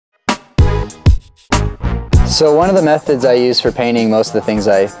So one of the methods I use for painting most of the things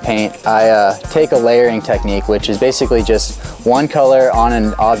I paint, I take a layering technique, which is basically just one color on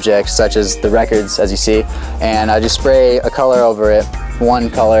an object, such as the records as you see, and I just spray a color over it, one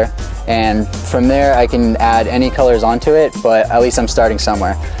color, and from there I can add any colors onto it, but at least I'm starting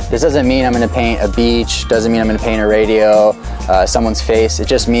somewhere. This doesn't mean I'm going to paint a beach, doesn't mean I'm going to paint a radio, someone's face, it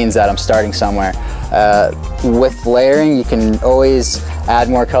just means that I'm starting somewhere. With layering you can always add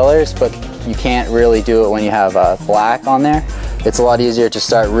more colors, but you can't really do it when you have black on there. It's a lot easier to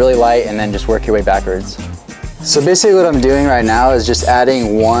start really light and then just work your way backwards. So basically what I'm doing right now is just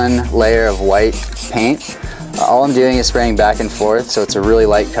adding one layer of white paint. All I'm doing is spraying back and forth, so it's a really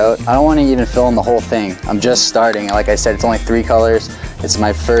light coat. I don't want to even fill in the whole thing. I'm just starting. Like I said, it's only 3 colors. It's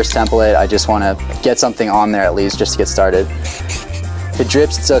my first template. I just want to get something on there at least just to get started. If it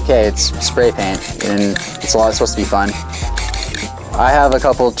drips, it's okay. It's spray paint and it's supposed to be fun. I have a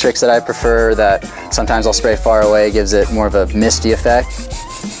couple tricks that I prefer that sometimes I'll spray far away. It gives it more of a misty effect.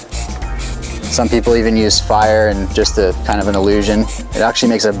 Some people even use fire and just a kind of an illusion. It actually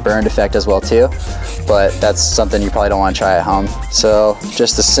makes a burned effect as well too, but that's something you probably don't want to try at home. So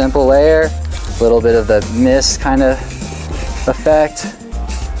just a simple layer, a little bit of the mist kind of effect,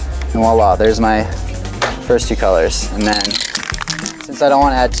 and voila, there's my first 2 colors. And then since I don't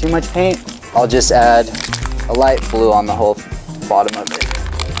want to add too much paint, I'll just add a light blue on the whole bottom of it.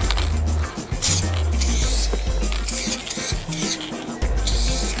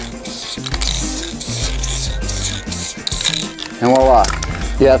 And voila,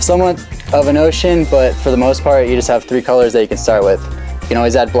 you have somewhat of an ocean, but for the most part you just have 3 colors that you can start with. You can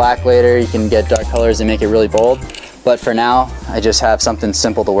always add black later, you can get dark colors and make it really bold, but for now I just have something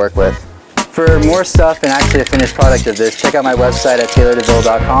simple to work with. For more stuff and actually a finished product of this, check out my website at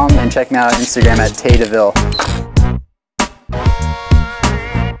taylordeville.com and check me out on Instagram at taydeville.